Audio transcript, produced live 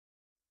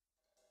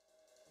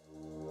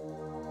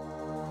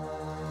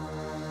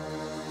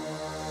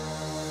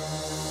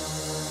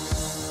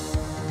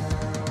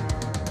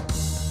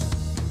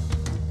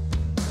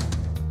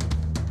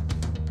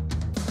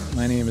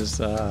name is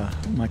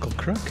Michael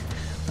Crooke.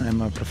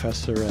 I'm a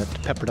professor at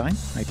Pepperdine.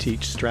 I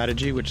teach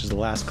strategy, which is the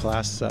last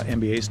class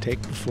MBAs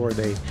take before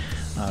they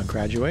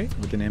graduate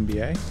with an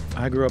MBA.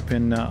 I grew up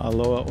in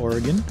Aloha,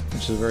 Oregon,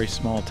 which is a very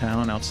small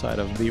town outside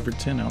of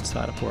Beaverton,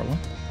 outside of Portland.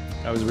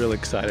 I was really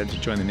excited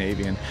to join the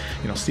Navy and,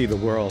 see the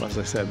world, as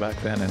I said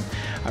back then. And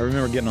I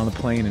remember getting on the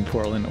plane in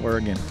Portland,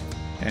 Oregon,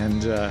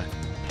 and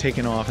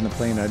taking off in the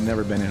plane. I'd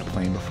never been in a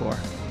plane before.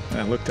 And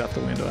I looked out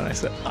the window and I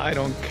said, I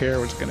don't care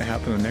what's going to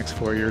happen in the next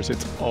 4 years.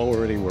 It's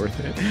already worth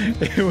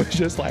it. It was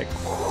just like,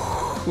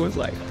 it was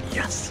like,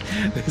 yes,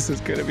 this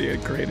is going to be a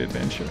great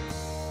adventure.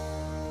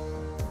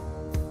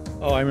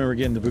 Oh, I remember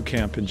getting to boot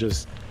camp and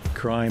just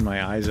crying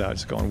my eyes out,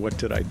 just going, what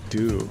did I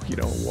do?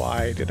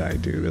 Why did I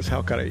do this?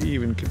 How could I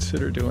even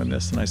consider doing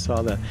this? And I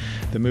saw the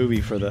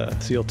movie for the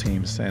SEAL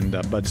teams and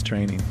Bud's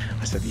training.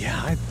 I said,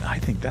 yeah, I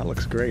think that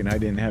looks great. And I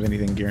didn't have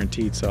anything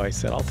guaranteed, so I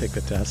said, I'll take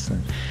the test.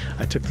 And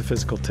I took the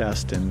physical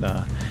test and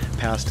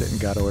passed it and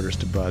got orders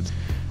to Bud's.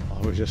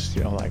 I was just,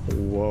 like,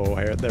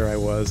 whoa, there I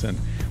was. And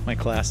my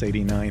class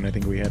 89, I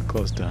think we had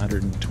close to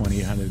 120,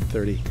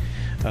 130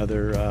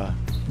 other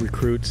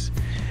recruits.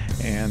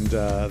 And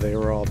they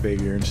were all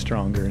bigger and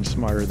stronger and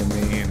smarter than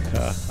me, and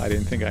I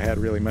didn't think I had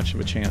really much of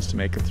a chance to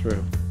make it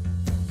through.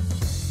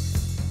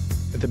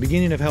 At the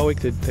beginning of Hell Week,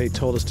 they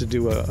told us to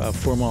do a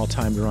 4-mile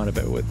timed run of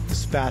it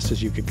as fast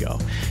as you could go.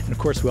 And of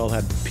course, we all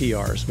had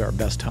PRs, our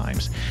best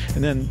times.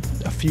 And then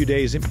a few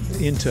days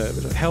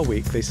into Hell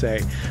Week, they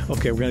say,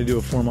 okay, we're going to do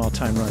a 4-mile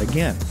timed run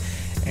again.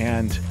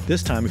 And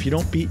this time, if you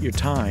don't beat your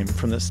time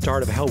from the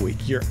start of Hell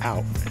Week, you're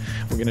out.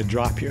 We're going to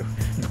drop you.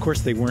 And of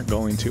course, they weren't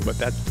going to, but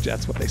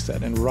that's what they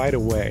said. And right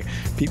away,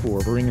 people were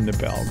ringing the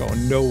bell,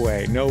 going, no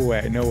way, no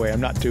way, no way.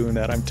 I'm not doing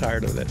that. I'm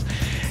tired of this.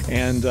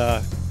 And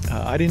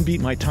I didn't beat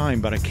my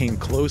time, but I came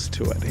close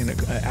to it. And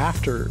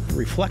after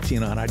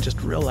reflecting on it, I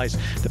just realized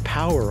the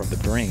power of the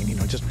brain,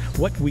 just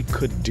what we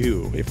could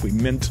do if we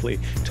mentally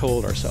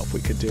told ourselves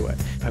we could do it.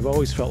 I've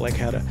always felt like I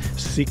had a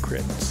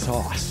secret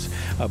sauce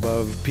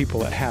above people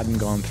that hadn't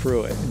gone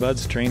through it.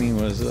 Bud's training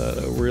was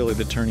really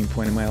the turning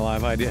point in my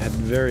life. I had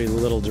very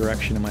little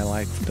direction in my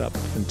life up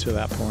until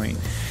that point.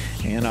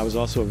 And I was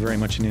also very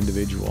much an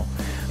individual.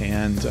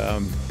 And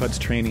Bud's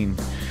training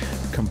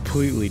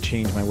completely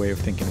changed my way of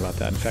thinking about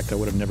that. In fact, I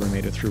would have never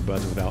made it through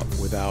Bud's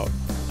without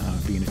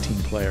being a team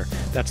player.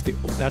 That's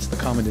the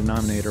common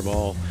denominator of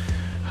all,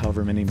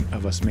 however many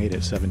of us made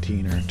it,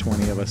 17 or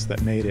 20 of us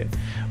that made it,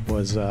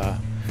 was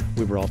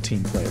we were all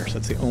team players.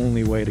 That's the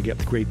only way to get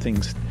the great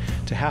things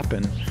to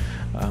happen.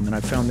 And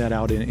I found that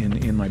out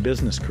in my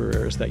business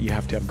career, is that you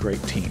have to have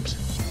great teams.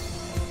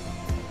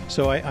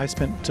 So I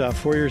spent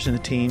 4 years in the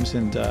teams,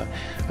 and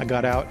I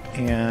got out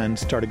and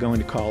started going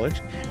to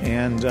college,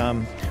 and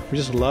we're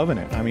just loving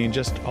it. I mean,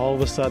 just all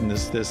of a sudden,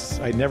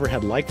 I never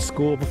had liked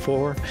school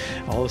before.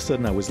 All of a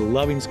sudden, I was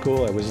loving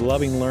school. I was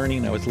loving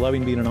learning. I was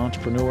loving being an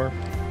entrepreneur.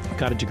 I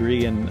got a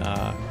degree in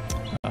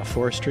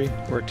forestry,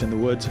 worked in the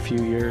woods a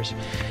few years,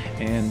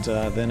 and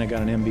then I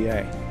got an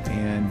MBA.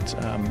 And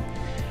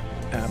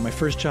my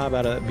first job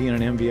out of being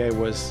an MBA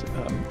was,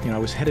 I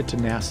was headed to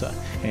NASA,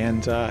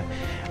 and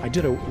I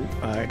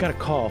got a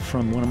call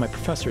from one of my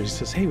professors. He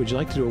says, hey, would you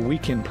like to do a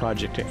weekend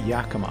project at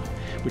Yakima,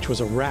 which was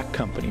a rack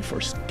company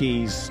for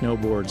skis,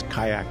 snowboards,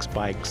 kayaks,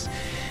 bikes,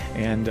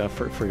 and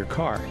for your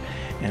car.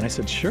 And I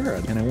said, sure.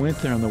 And I went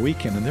there on the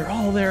weekend, and they're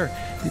all there.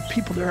 The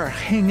people there are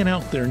hanging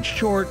out there in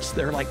shorts.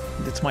 They're like,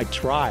 it's my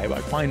tribe. I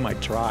find my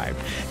tribe.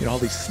 All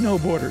these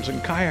snowboarders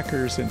and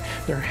kayakers, and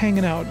they're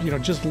hanging out,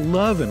 just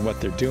loving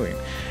what they're doing.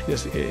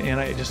 And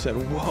I just said,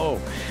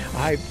 whoa,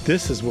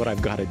 this is what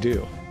I've got to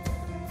do.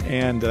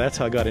 And that's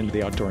how I got into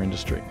the outdoor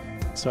industry.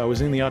 So I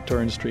was in the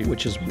outdoor industry,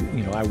 which is,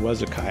 I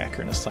was a kayaker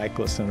and a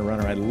cyclist and a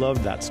runner. I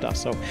loved that stuff.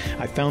 So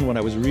I found what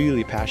I was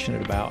really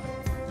passionate about.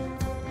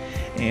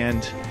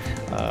 And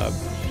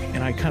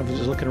I kind of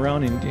was looking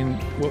around,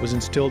 and what was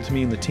instilled to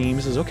me in the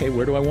teams is, okay,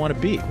 where do I want to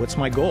be? What's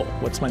my goal?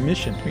 What's my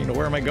mission?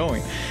 Where am I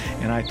going?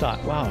 And I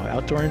thought, wow,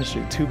 outdoor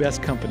industry, 2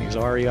 best companies,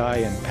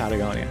 REI and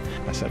Patagonia.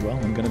 I said, well,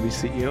 I'm going to be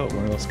CEO of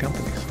one of those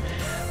companies.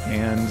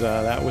 And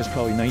that was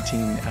probably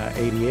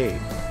 1988.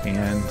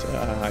 And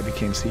I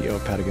became CEO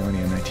of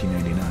Patagonia in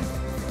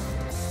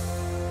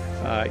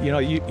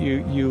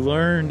 1999. You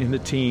learn in the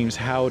teams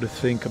how to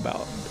think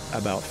about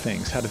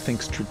things, how to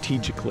think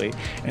strategically,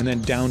 and then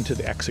down to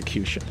the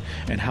execution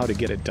and how to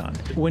get it done.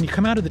 When you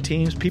come out of the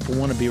teams, people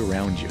want to be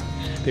around you.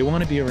 They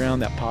want to be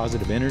around that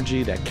positive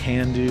energy, that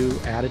can-do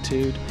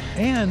attitude.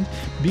 And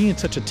being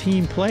such a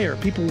team player,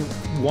 people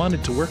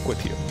wanted to work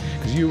with you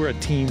because you were a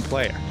team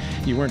player.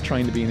 You weren't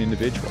trying to be an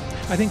individual.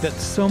 I think that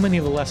so many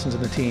of the lessons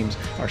in the teams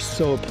are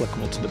so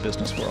applicable to the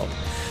business world.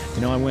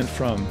 I went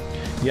from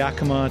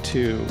Yakima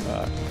to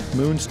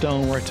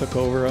Moonstone, where I took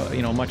over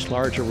a much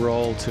larger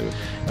role, to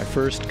my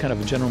first kind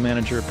of general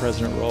manager,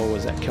 president role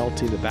was at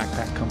Kelty, the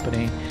backpack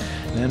company.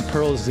 And then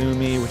Pearl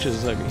Izumi, which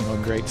is a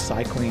great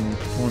cycling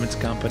performance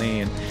company,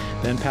 and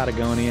then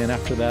Patagonia. And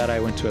after that, I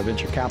went to a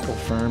venture capital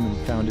firm and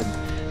founded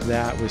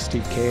that with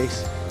Steve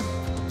Case.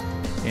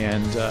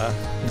 And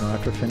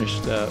after I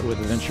finished with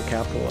the venture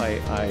capital,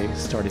 I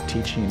started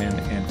teaching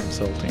and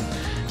consulting.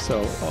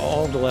 So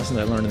all of the lessons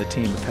I learned in the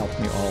team have helped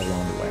me all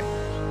along the way.